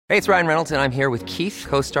Hey, it's Ryan Reynolds, and I'm here with Keith,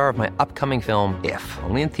 co-star of my upcoming film, If,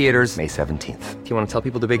 only in theaters May 17th. Do you want to tell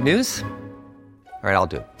people the big news? All right, I'll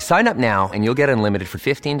do it. Sign up now and you'll get unlimited for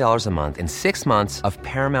 $15 a month and 6 months of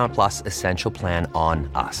Paramount Plus Essential Plan on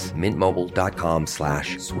us.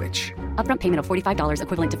 MintMobile.com/switch. Upfront payment of $45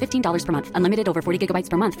 equivalent to $15 per month. Unlimited over 40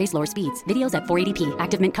 gigabytes per month. Face lower speeds. Videos at 480p.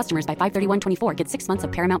 Active Mint customers by 531.24 get 6 months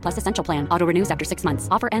of Paramount Plus Essential Plan. Auto renews after 6 months.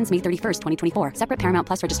 Offer ends May 31st, 2024. Separate Paramount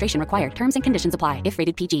Plus registration required. Terms and conditions apply if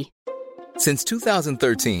rated PG. Since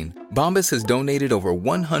 2013, Bombas has donated over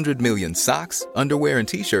 100 million socks, underwear, and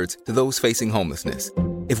T-shirts to those facing homelessness.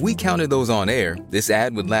 If we counted those on air, this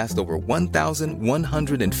ad would last over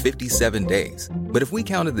 1,157 days. But if we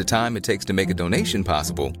counted the time it takes to make a donation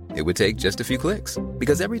possible, it would take just a few clicks.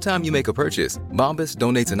 Because every time you make a purchase, Bombas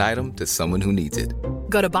donates an item to someone who needs it.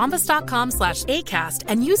 Go to bombas.com/ACAST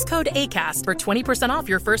and use code ACAST for 20% off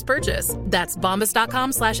your first purchase. That's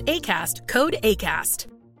bombas.com/ACAST, code ACAST.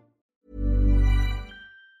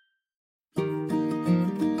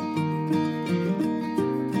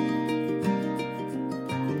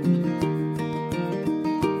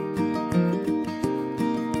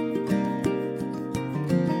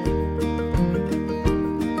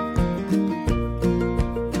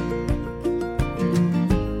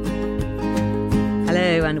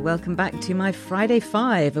 Hello and welcome back to my Friday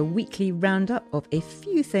Five, a weekly roundup of a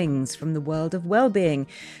few things from the world of well-being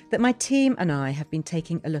that my team and I have been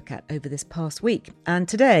taking a look at over this past week. And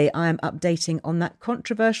today I am updating on that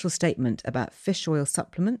controversial statement about fish oil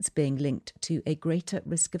supplements being linked to a greater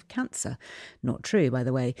risk of cancer. Not true, by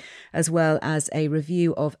the way, as well as a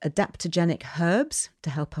review of adaptogenic herbs to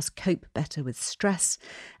help us cope better with stress,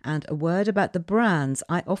 and a word about the brands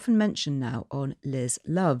I often mention now on Liz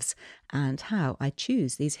Loves and how I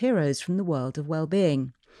choose these heroes from the world of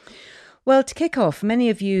well-being. Well, to kick off,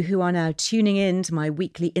 many of you who are now tuning in to my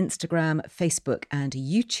weekly Instagram, Facebook and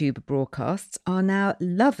YouTube broadcasts are now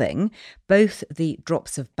loving both the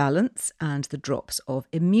drops of balance and the drops of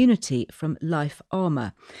immunity from Life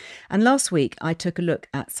Armour. And last week I took a look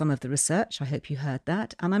at some of the research. I hope you heard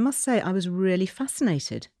that. And I must say I was really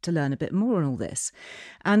fascinated to learn a bit more on all this.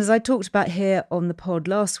 And as I talked about here on the pod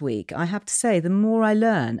last week, I have to say the more I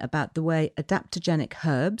learn about the way adaptogenic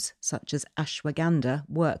herbs such as ashwagandha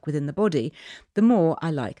work within the body, the more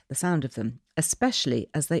I like the sound of them, especially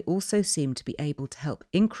as they also seem to be able to help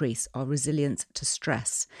increase our resilience to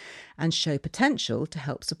stress and show potential to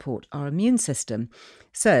help support our immune system.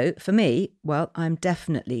 So for me, well, I'm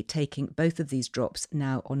definitely taking both of these drops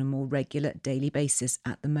now on a more regular daily basis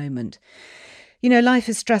at the moment. You know, life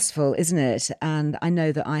is stressful, isn't it? And I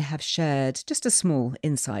know that I have shared just a small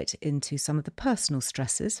insight into some of the personal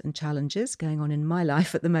stresses and challenges going on in my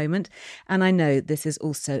life at the moment. And I know this is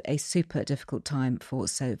also a super difficult time for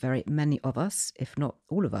so very many of us, if not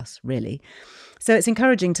all of us, really. So it's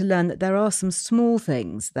encouraging to learn that there are some small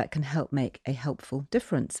things that can help make a helpful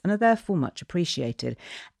difference and are therefore much appreciated,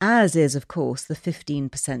 as is, of course, the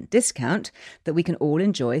 15% discount that we can all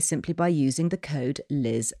enjoy simply by using the code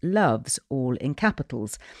LizLoves, all in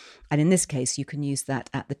capitals. And in this case, you can use that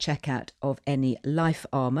at the checkout of any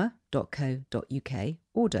lifearmour.co.uk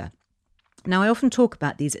order. Now, I often talk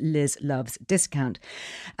about these Liz Loves discount,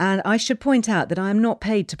 and I should point out that I am not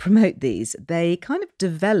paid to promote these. They kind of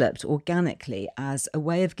developed organically as a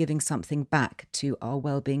way of giving something back to our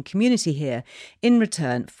wellbeing community here in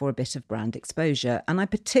return for a bit of brand exposure. And I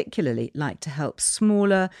particularly like to help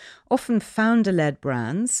smaller, often founder-led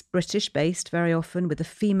brands, British-based very often, with a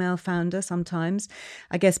female founder sometimes.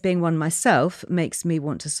 I guess being one myself makes me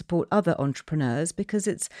want to support other entrepreneurs because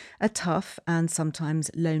it's a tough and sometimes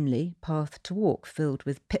lonely path to walk, filled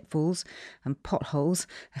with pitfalls and potholes,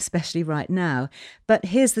 especially right now. But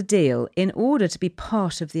here's the deal. In order to be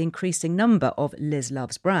part of the increasing number of Liz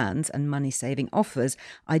Loves brands and money-saving offers,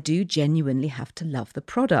 I do genuinely have to love the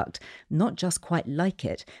product. Not just quite like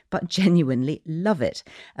it, but genuinely love it.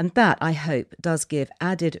 And that, I hope, does give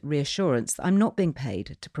added reassurance that I'm not being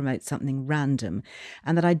paid to promote something random,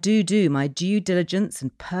 and that I do my due diligence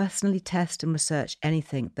and personally test and research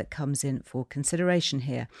anything that comes in for consideration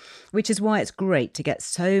here, which is why it's great to get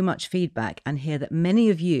so much feedback and hear that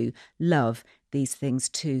many of you love these things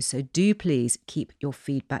too. So do please keep your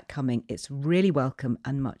feedback coming. It's really welcome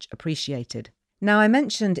and much appreciated. Now, I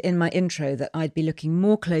mentioned in my intro that I'd be looking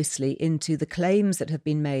more closely into the claims that have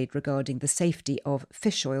been made regarding the safety of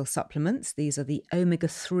fish oil supplements. These are the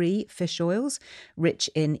omega-3 fish oils, rich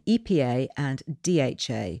in EPA and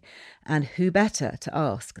DHA. And who better to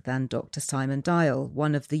ask than Dr Simon Dyall,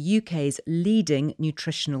 one of the UK's leading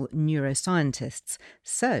nutritional neuroscientists.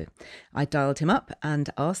 So I dialed him up and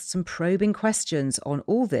asked some probing questions on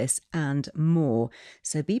all this and more.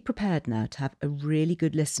 So be prepared now to have a really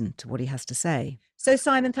good listen to what he has to say. So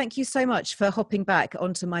Simon, thank you so much for hopping back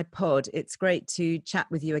onto my pod. It's great to chat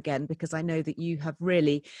with you again, because I know that you have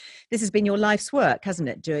really, this has been your life's work, hasn't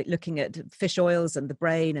it? Looking at fish oils and the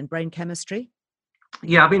brain and brain chemistry.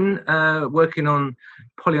 Yeah, I've been working on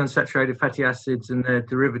polyunsaturated fatty acids and their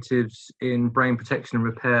derivatives in brain protection and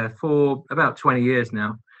repair for about 20 years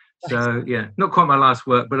now. So yeah, not quite my last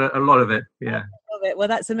work, but a lot of it. Yeah. I love it. Well,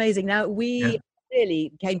 that's amazing. Now we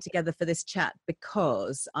really came together for this chat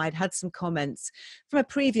because I'd had some comments from a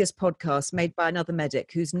previous podcast made by another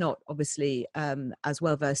medic who's not obviously as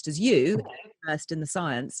well versed as you, versed in the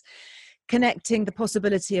science, connecting the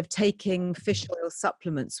possibility of taking fish oil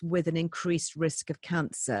supplements with an increased risk of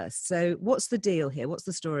cancer. So what's the deal here? What's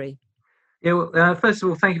the story? Yeah, well, first of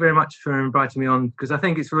all, thank you very much for inviting me on, because I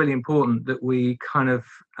think it's really important that we kind of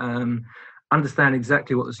understand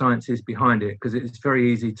exactly what the science is behind it, because it's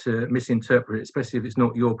very easy to misinterpret it, especially if it's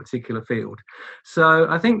not your particular field. So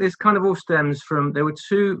I think this kind of all stems from, there were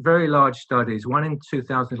two very large studies, one in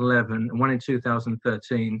 2011 and one in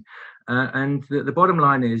 2013. And the bottom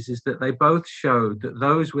line is that they both showed that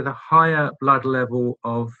those with a higher blood level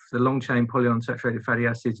of the long-chain polyunsaturated fatty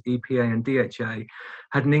acids, EPA and DHA,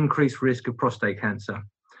 had an increased risk of prostate cancer.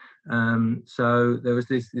 So there was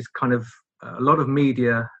this kind of a lot of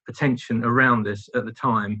media attention around this at the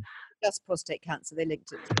time. Just prostate cancer, they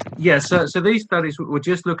linked it to. Yeah, so these studies were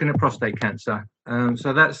just looking at prostate cancer.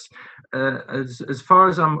 So that's, as far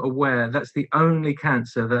as I'm aware, that's the only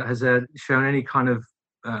cancer that has shown any kind of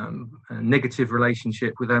negative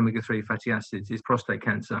relationship with omega-3 fatty acids is prostate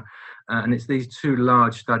cancer. And it's these two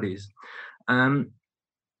large studies.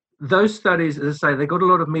 Those studies, as I say, they got a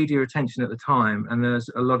lot of media attention at the time, and there's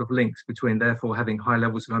a lot of links between therefore having high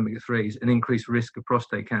levels of omega-3s and increased risk of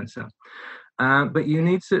prostate cancer. But you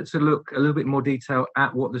need to look a little bit more detail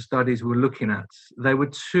at what the studies were looking at. They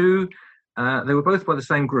were they were both by the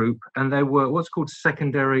same group, and they were what's called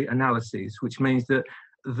secondary analyses, which means that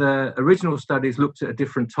the original studies looked at a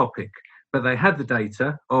different topic, but they had the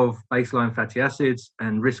data of baseline fatty acids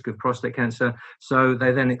and risk of prostate cancer, so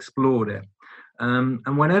they then explored it.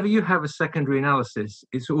 And whenever you have a secondary analysis,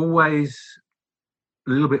 it's always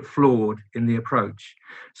a little bit flawed in the approach.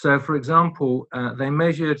 So, for example, they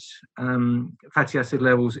measured fatty acid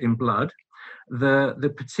levels in blood.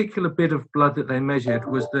 The particular bit of blood that they measured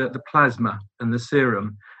was the plasma and the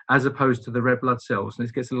serum, as opposed to the red blood cells. And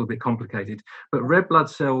this gets a little bit complicated. But red blood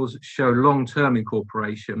cells show long-term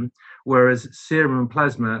incorporation, whereas serum and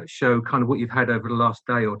plasma show kind of what you've had over the last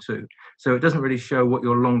day or two. So it doesn't really show what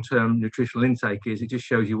your long-term nutritional intake is. It just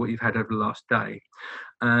shows you what you've had over the last day.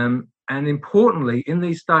 And importantly, in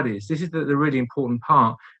these studies, this is the really important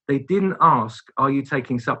part, they didn't ask, are you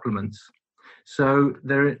taking supplements? So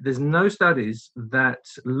there's no studies that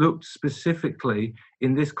looked specifically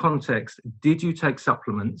in this context, did you take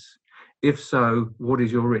supplements? If so, what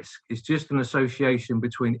is your risk? It's just an association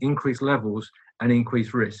between increased levels and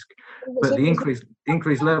increased risk. But the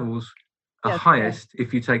increased levels are highest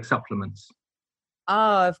if you take supplements.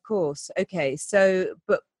 Ah, of course. Okay. So,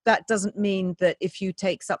 but that doesn't mean that if you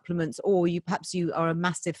take supplements, or perhaps you are a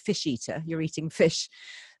massive fish eater, you're eating fish,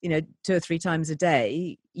 2 or 3 times a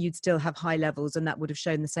day, you'd still have high levels, and that would have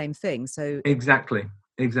shown the same thing. So exactly.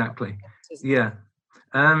 Yeah.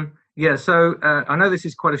 So I know this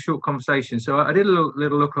is quite a short conversation, so I did a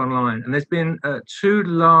little look online, and there's been 2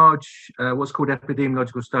 large what's called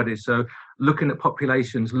epidemiological studies, so looking at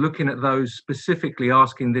populations, looking at those specifically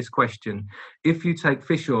asking this question: if you take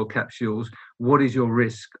fish oil capsules, what is your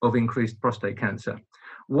risk of increased prostate cancer?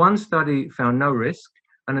 One study found no risk,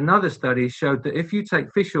 and another study showed that if you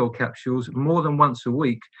take fish oil capsules more than once a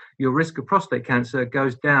week, your risk of prostate cancer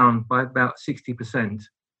goes down by about 60%.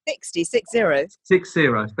 60,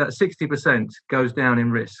 about 60% goes down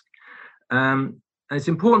in risk. And it's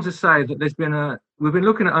important to say that we've been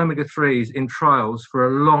looking at omega-3s in trials for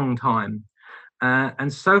a long time.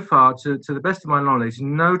 And so far, to the best of my knowledge,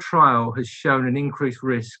 no trial has shown an increased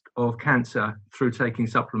risk of cancer through taking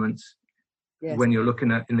supplements. Yes. When you're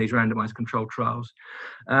looking at in these randomized controlled trials.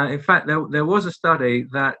 In fact, there was a study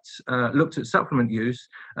that looked at supplement use,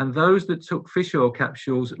 and those that took fish oil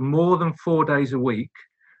capsules more than 4 days a week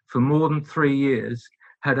for more than 3 years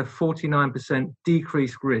had a 49%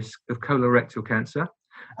 decreased risk of colorectal cancer,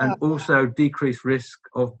 and also decreased risk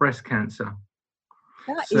of breast cancer.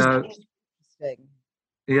 That is interesting.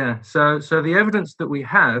 Yeah, so the evidence that we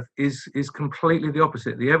have is completely the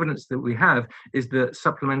opposite. The evidence that we have is that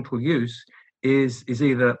supplemental use is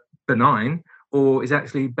either benign or is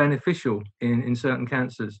actually beneficial in certain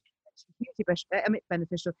cancers.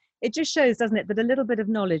 Beneficial. It just shows, doesn't it, that a little bit of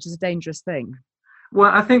knowledge is a dangerous thing.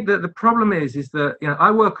 Well, I think that the problem is that, you know,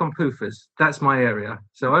 I work on PUFAs. That's my area.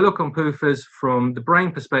 So I look on PUFAs from the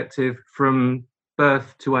brain perspective, from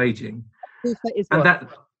birth to aging, PUFA is and what?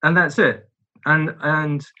 that's it.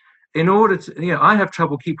 And in order to, you know, I have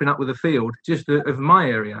trouble keeping up with the field just of my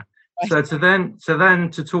area. So to then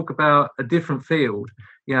to talk about a different field,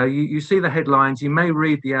 you know, you see the headlines, you may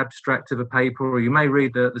read the abstract of a paper, or you may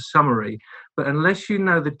read the summary, but unless you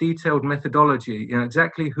know the detailed methodology, you know,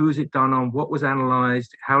 exactly who's it done on, what was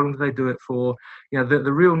analysed, how long did they do it for, you know,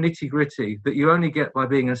 the real nitty gritty that you only get by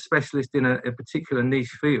being a specialist in a particular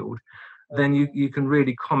niche field, then you can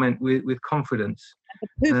really comment with confidence.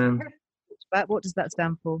 What does that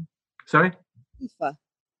stand for? Sorry? PUFA.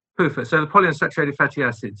 PUFA, so the polyunsaturated fatty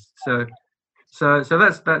acids. So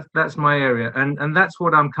that's my area, and that's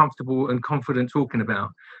what I'm comfortable and confident talking about.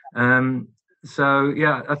 So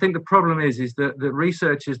yeah, I think the problem is that the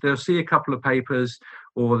researchers, they'll see a couple of papers,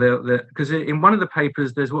 or because in one of the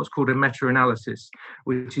papers there's what's called a meta-analysis,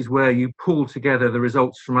 which is where you pull together the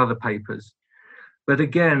results from other papers. But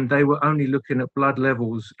again, they were only looking at blood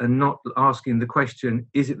levels and not asking the question,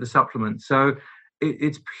 is it the supplement? So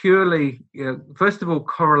it's purely, you know, first of all,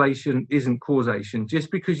 correlation isn't causation.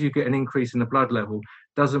 Just because you get an increase in the blood level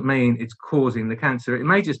doesn't mean it's causing the cancer. It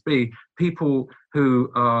may just be people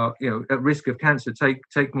who are, you know, at risk of cancer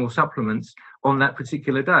take more supplements on that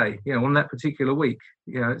particular day, you know, on that particular week.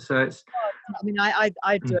 You know, so it's. I mean, I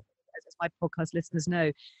do, as my podcast listeners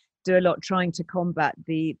know, do a lot trying to combat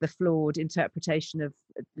the flawed interpretation of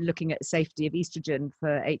looking at safety of estrogen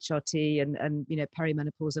for HRT and you know,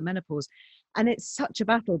 perimenopause and menopause. And it's such a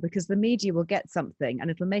battle because the media will get something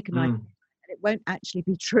and it'll make a nice, and it won't actually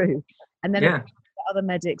be true. And then other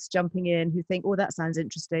medics jumping in who think, oh, that sounds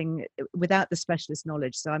interesting, without the specialist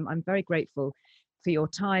knowledge. So I'm very grateful for your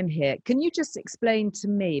time here. Can you just explain to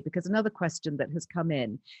me, because another question that has come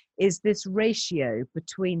in is this ratio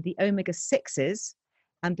between the omega-6s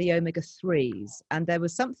and the omega-3s. And there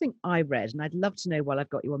was something I read, and I'd love to know while I've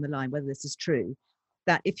got you on the line whether this is true,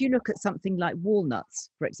 that if you look at something like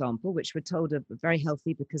walnuts, for example, which we're told are very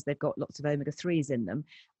healthy because they've got lots of omega-3s in them,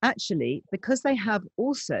 actually, because they have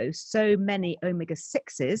also so many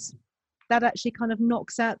omega-6s, that actually kind of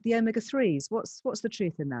knocks out the omega-3s. What's the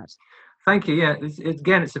truth in that? Thank you. Yeah,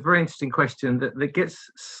 it's a very interesting question that gets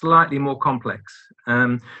slightly more complex.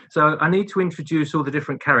 So I need to introduce all the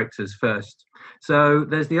different characters first. So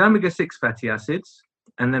there's the omega-6 fatty acids,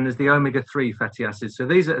 and then there's the omega-3 fatty acids. So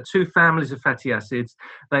these are two families of fatty acids.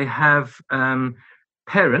 They have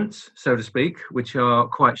parents, so to speak, which are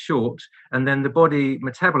quite short, and then the body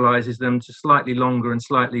metabolizes them to slightly longer and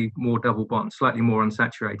slightly more double bond, slightly more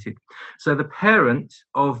unsaturated. So the parent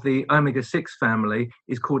of the omega-6 family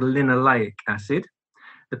is called a linoleic acid.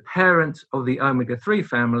 The parent of the omega-3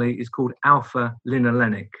 family is called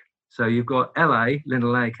alpha-linolenic. So you've got LA,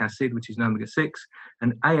 linoleic acid, which is an omega-6,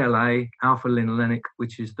 and ALA, alpha-linolenic,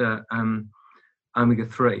 which is the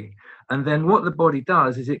omega-3. And then what the body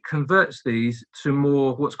does is it converts these to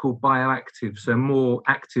more what's called bioactive, so more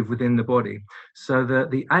active within the body. So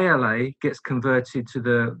that the ALA gets converted to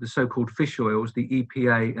the so-called fish oils, the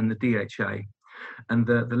EPA and the DHA. And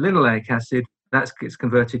the linoleic acid, that gets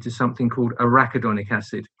converted to something called arachidonic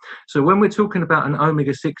acid. So when we're talking about an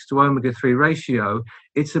omega-6 to omega-3 ratio,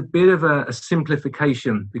 it's a bit of a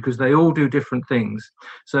simplification because they all do different things.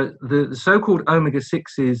 So the so-called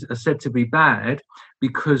omega-6s are said to be bad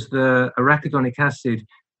because the arachidonic acid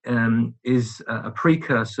is a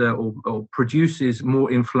precursor or produces more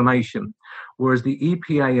inflammation, whereas the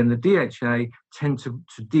EPA and the DHA tend to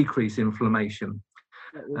decrease inflammation.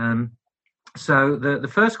 So the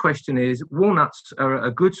first question is, walnuts are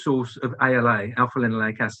a good source of ALA,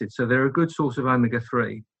 alpha-linolenic acid, so they're a good source of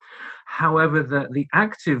omega-3. However, the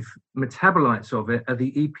active metabolites of it are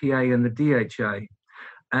the EPA and the DHA,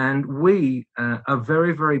 and we are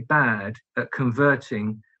very, very bad at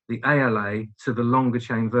converting the ALA to the longer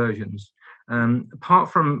chain versions.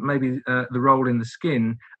 Apart from maybe the role in the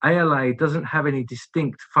skin, ALA doesn't have any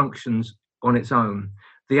distinct functions on its own.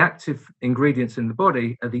 The active ingredients in the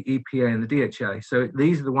body are the EPA and the DHA. So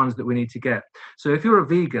these are the ones that we need to get. So if you're a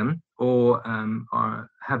vegan or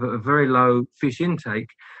have a very low fish intake,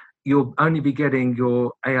 you'll only be getting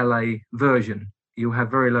your ALA version. You'll have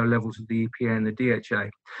very low levels of the EPA and the DHA.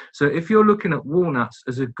 So if you're looking at walnuts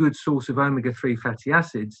as a good source of omega-3 fatty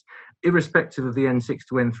acids, irrespective of the N6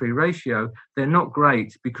 to N3 ratio, they're not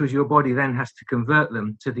great because your body then has to convert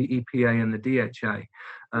them to the EPA and the DHA.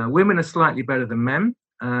 Women are slightly better than men,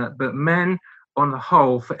 but men on the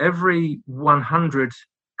whole, for every 100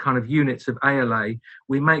 kind of units of ALA,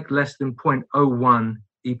 we make less than 0.01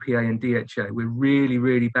 EPA and DHA. We're really,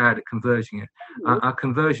 really bad at converting it. Our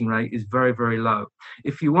conversion rate is very, very low.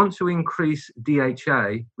 If you want to increase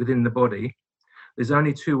DHA within the body, there's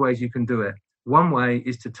only two ways you can do it. One way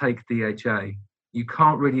is to take DHA. You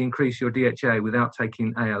can't really increase your DHA without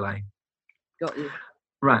taking ALA. Got you.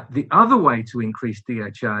 Right. The other way to increase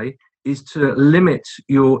DHA is to limit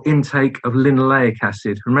your intake of linoleic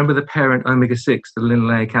acid. Remember the parent omega-6, the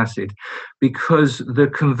linoleic acid, because the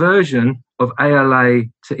conversion of ALA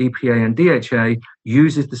to EPA and DHA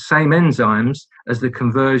uses the same enzymes as the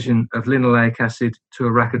conversion of linoleic acid to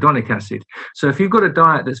arachidonic acid. So if you've got a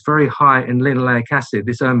diet that's very high in linoleic acid,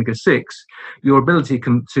 this omega-6, your ability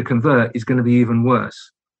to convert is going to be even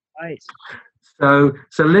worse. Right. So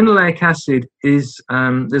linoleic acid is,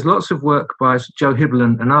 there's lots of work by Joe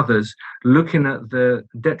Hibbelin and others looking at the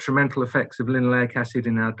detrimental effects of linoleic acid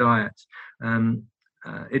in our diet.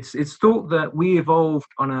 It's thought that we evolved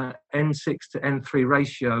on a N6 to N3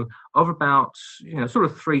 ratio of about, sort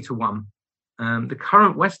of 3 to 1. The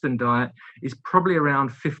current Western diet is probably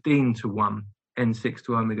around 15 to 1. N6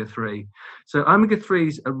 to omega-3. So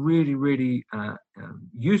omega-3s are really, really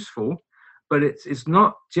useful. But it's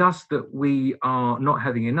not just that we are not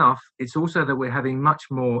having enough, it's also that we're having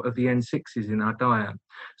much more of the N6s in our diet.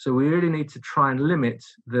 So we really need to try and limit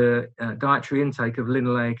the dietary intake of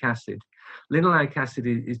linoleic acid. Linoleic acid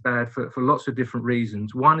is bad for lots of different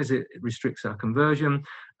reasons. One is it restricts our conversion.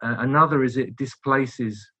 Another is it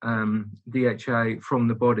displaces DHA from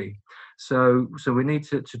the body. So we need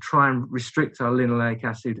to try and restrict our linoleic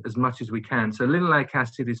acid as much as we can. So linoleic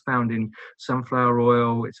acid is found in sunflower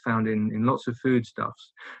oil. It's found in lots of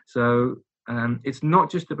foodstuffs. So it's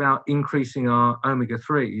not just about increasing our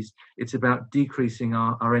omega-3s. It's about decreasing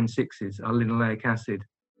our N6s, our linoleic acid.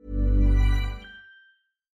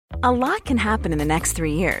 A lot can happen in the next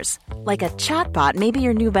 3 years. Like a chatbot may be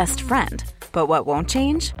your new best friend. But what won't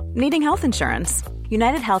change? Needing health insurance.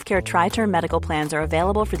 United Healthcare Tri-Term Medical Plans are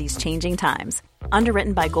available for these changing times.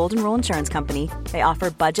 Underwritten by Golden Rule Insurance Company, they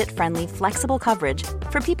offer budget-friendly, flexible coverage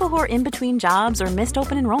for people who are in between jobs or missed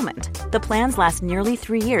open enrollment. The plans last nearly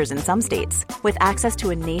 3 years in some states, with access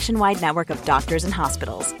to a nationwide network of doctors and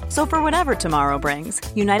hospitals. So for whatever tomorrow brings,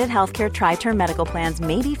 United Healthcare Tri-Term Medical Plans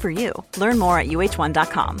may be for you. Learn more at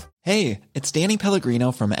uh1.com. Hey, it's Danny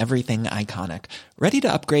Pellegrino from Everything Iconic. Ready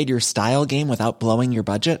to upgrade your style game without blowing your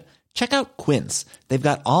budget? Check out Quince. They've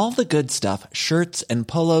got all the good stuff, shirts and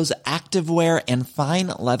polos, activewear, and fine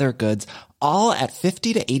leather goods, all at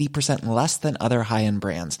 50 to 80% less than other high-end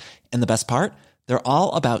brands. And the best part? They're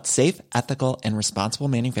all about safe, ethical, and responsible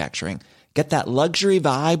manufacturing. Get that luxury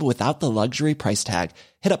vibe without the luxury price tag.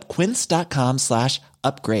 Hit up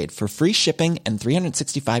quince.com/upgrade for free shipping and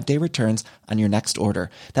 365-day returns on your next order.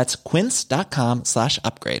 That's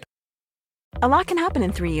quince.com/upgrade. A lot can happen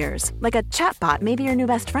in 3 years, like a chatbot may be your new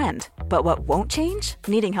best friend. But what won't change?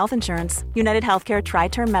 Needing health insurance. United Healthcare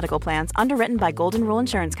Tri-Term Medical Plans, underwritten by Golden Rule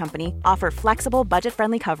Insurance Company, offer flexible,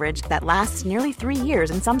 budget-friendly coverage that lasts nearly 3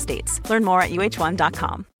 years in some states. Learn more at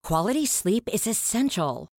uh1.com. Quality sleep is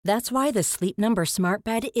essential. That's why the Sleep Number Smart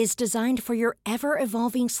Bed is designed for your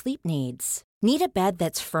ever-evolving sleep needs. Need a bed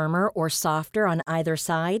that's firmer or softer on either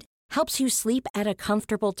side? Helps you sleep at a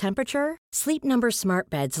comfortable temperature? Sleep Number Smart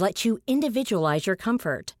Beds let you individualize your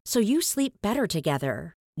comfort, so you sleep better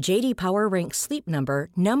together. J.D. Power ranks Sleep Number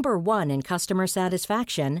number 1 in customer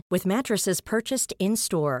satisfaction with mattresses purchased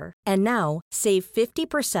in-store. And now, save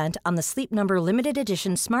 50% on the Sleep Number Limited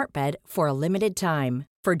Edition Smart Bed for a limited time.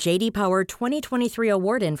 For J.D. Power 2023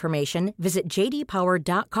 award information, visit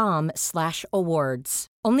jdpower.com/awards.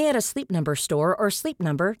 Only at a Sleep Number store or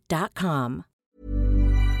sleepnumber.com.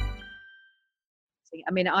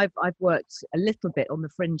 I mean, I've worked a little bit on the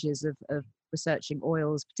fringes of researching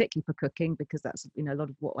oils, particularly for cooking, because that's a lot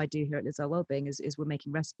of what I do here at Liz Our Wellbeing is we're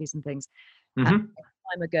making recipes and things. Mm-hmm. And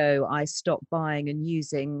a time ago, I stopped buying and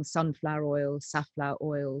using sunflower oil, safflower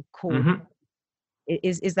oil, corn. Mm-hmm.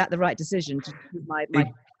 Is that the right decision to keep my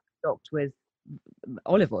stocked with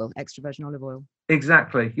olive oil, extra virgin olive oil?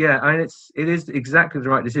 Exactly. Yeah, I mean, it is exactly the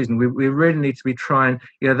right decision. We really need to be trying.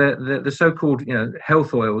 The so-called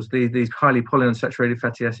health oils, these highly polyunsaturated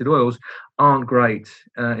fatty acid oils, aren't great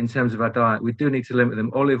in terms of our diet. We do need to limit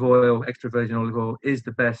them. Olive oil, extra virgin olive oil, is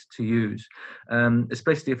the best to use,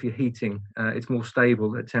 especially if you're heating. It's more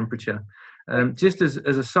stable at temperature. Just as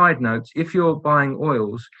a side note, if you're buying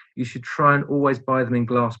oils, you should try and always buy them in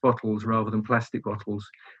glass bottles rather than plastic bottles,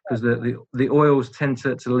 because the oils tend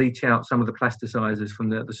to leach out some of the plasticizers from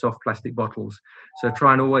the soft plastic bottles. So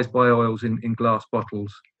try and always buy oils in glass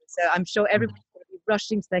bottles. So I'm sure everybody's going to be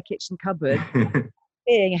rushing to their kitchen cupboard,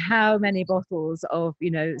 seeing how many bottles of,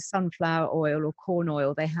 sunflower oil or corn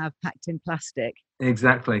oil they have packed in plastic.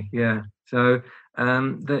 Exactly, yeah. So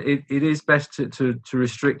it is best to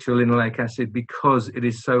restrict your linoleic acid because it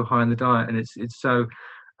is so high in the diet, and it's so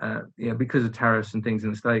because of tariffs and things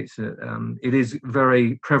in the States. It is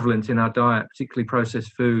very prevalent in our diet, particularly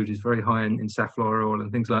processed food is very high in safflower oil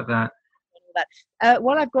and things like that.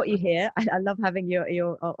 While I've got you here, I love having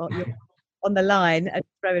your on the line and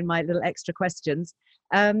throw in my little extra questions.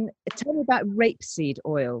 Tell me about rapeseed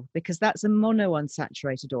oil, because that's a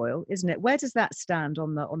monounsaturated oil, isn't it? Where does that stand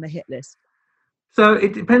on the hit list? So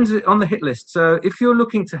it depends on the hit list. So if you're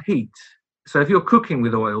looking to heat, so if you're cooking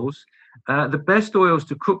with oils, the best oils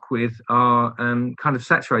to cook with are kind of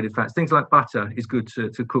saturated fats. Things like butter is good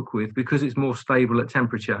to cook with because it's more stable at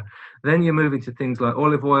temperature. Then you're moving to things like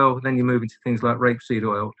olive oil. Then you're moving to things like rapeseed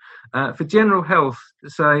oil. For general health,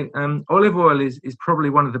 say olive oil is probably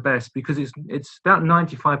one of the best because it's about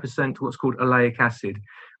 95% what's called oleic acid,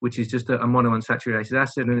 which is just a monounsaturated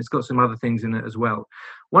acid, and it's got some other things in it as well.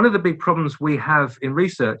 One of the big problems we have in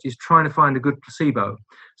research is trying to find a good placebo.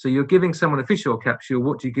 So you're giving someone a fish oil capsule,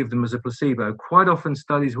 what do you give them as a placebo? Quite often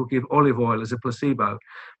studies will give olive oil as a placebo,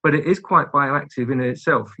 but it is quite bioactive in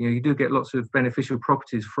itself. You do get lots of beneficial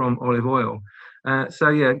properties from olive oil.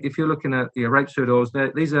 If you're looking at rapeseed oils,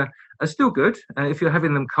 these are still good. If you're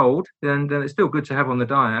having them cold, then it's still good to have on the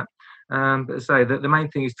diet. But as I say, the main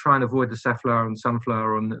thing is try and avoid the safflower and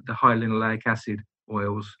sunflower and the high linoleic acid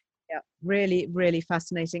oils. Yeah, really, really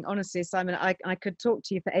fascinating. Honestly, Simon, I could talk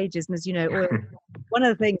to you for ages. And as you know, oil, one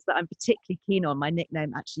of the things that I'm particularly keen on, my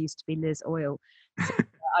nickname actually used to be Liz Oil. So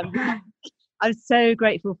I'm so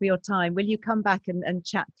grateful for your time. Will you come back and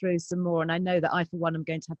chat through some more? And I know that I, for one, am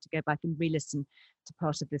going to have to go back and re-listen to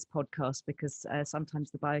part of this podcast because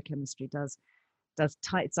sometimes the biochemistry does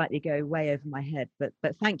slightly go way over my head. But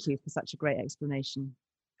thank you for such a great explanation.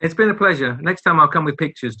 It's been a pleasure. Next time I'll come with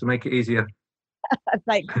pictures to make it easier.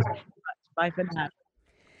 Thank you very much. Bye for now.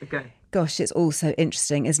 Okay. Gosh, it's all so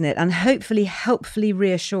interesting, isn't it? And hopefully helpfully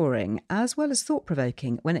reassuring, as well as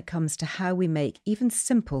thought-provoking when it comes to how we make even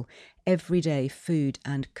simple, everyday food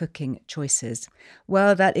and cooking choices.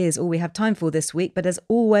 Well, that is all we have time for this week. But as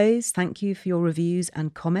always, thank you for your reviews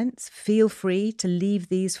and comments. Feel free to leave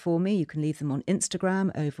these for me. You can leave them on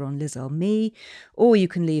Instagram over on Liz Earle Me, or you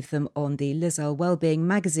can leave them on the Liz Earle Wellbeing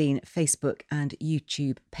Magazine Facebook and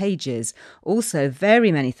YouTube pages. Also,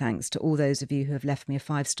 very many thanks to all those of you who have left me a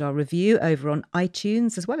 5-star review over on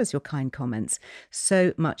iTunes, as well as your kind comments.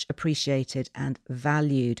 So much appreciated and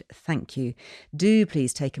valued. Thank you. Do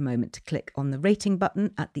please take a moment to click on the rating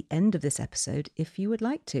button at the end of this episode if you would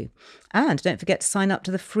like to. And don't forget to sign up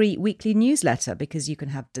to the free weekly newsletter because you can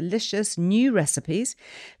have delicious new recipes,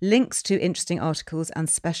 links to interesting articles and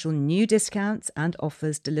special new discounts and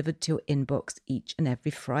offers delivered to your inbox each and every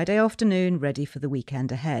Friday afternoon, ready for the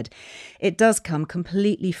weekend ahead. It does come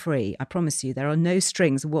completely free. I promise you, there are no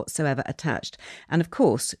strings whatsoever attached. And of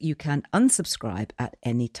course, you can unsubscribe at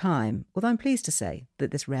any time, although I'm pleased to say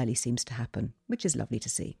that this rarely seems to happen, which is lovely to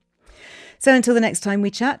see. So until the next time we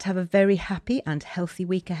chat, have a very happy and healthy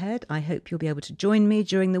week ahead. I hope you'll be able to join me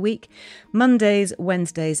during the week, Mondays,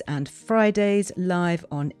 Wednesdays and Fridays, live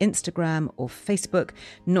on Instagram or Facebook,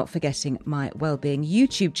 not forgetting my Wellbeing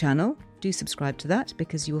YouTube channel. Do subscribe to that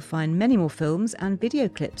because you will find many more films and video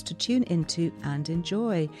clips to tune into and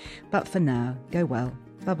enjoy. But for now, go well.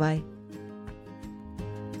 Bye-bye.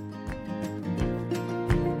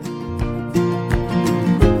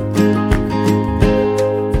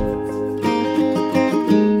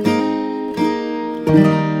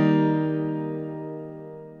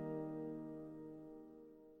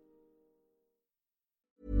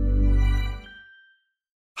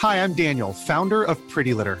 Hi, I'm Daniel, founder of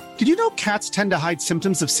Pretty Litter. Did you know cats tend to hide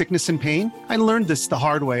symptoms of sickness and pain? I learned this the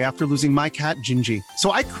hard way after losing my cat, Gingy. So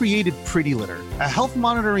I created Pretty Litter, a health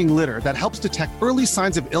monitoring litter that helps detect early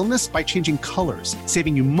signs of illness by changing colors,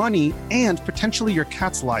 saving you money and potentially your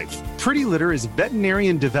cat's life. Pretty Litter is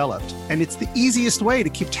veterinarian developed, and it's the easiest way to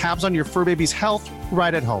keep tabs on your fur baby's health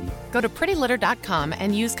right at home. Go to prettylitter.com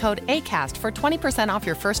and use code ACAST for 20% off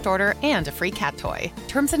your first order and a free cat toy.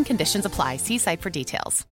 Terms and conditions apply. See site for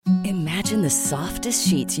details. Imagine the softest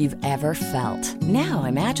sheets you've ever felt. Now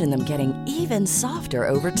imagine them getting even softer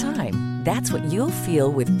over time. That's what you'll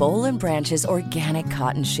feel with Boll & Branch's organic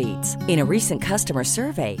cotton sheets. In a recent customer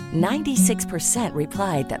survey, 96%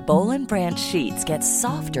 replied that Boll & Branch sheets get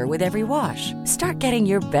softer with every wash. Start getting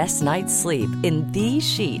your best night's sleep in these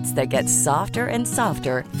sheets that get softer and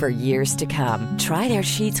softer for years to come. Try their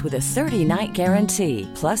sheets with a 30-night guarantee.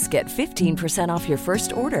 Plus, get 15% off your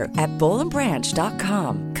first order at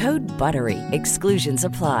bollandbranch.com. Code BUTTERY. Exclusions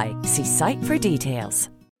apply. See site for details.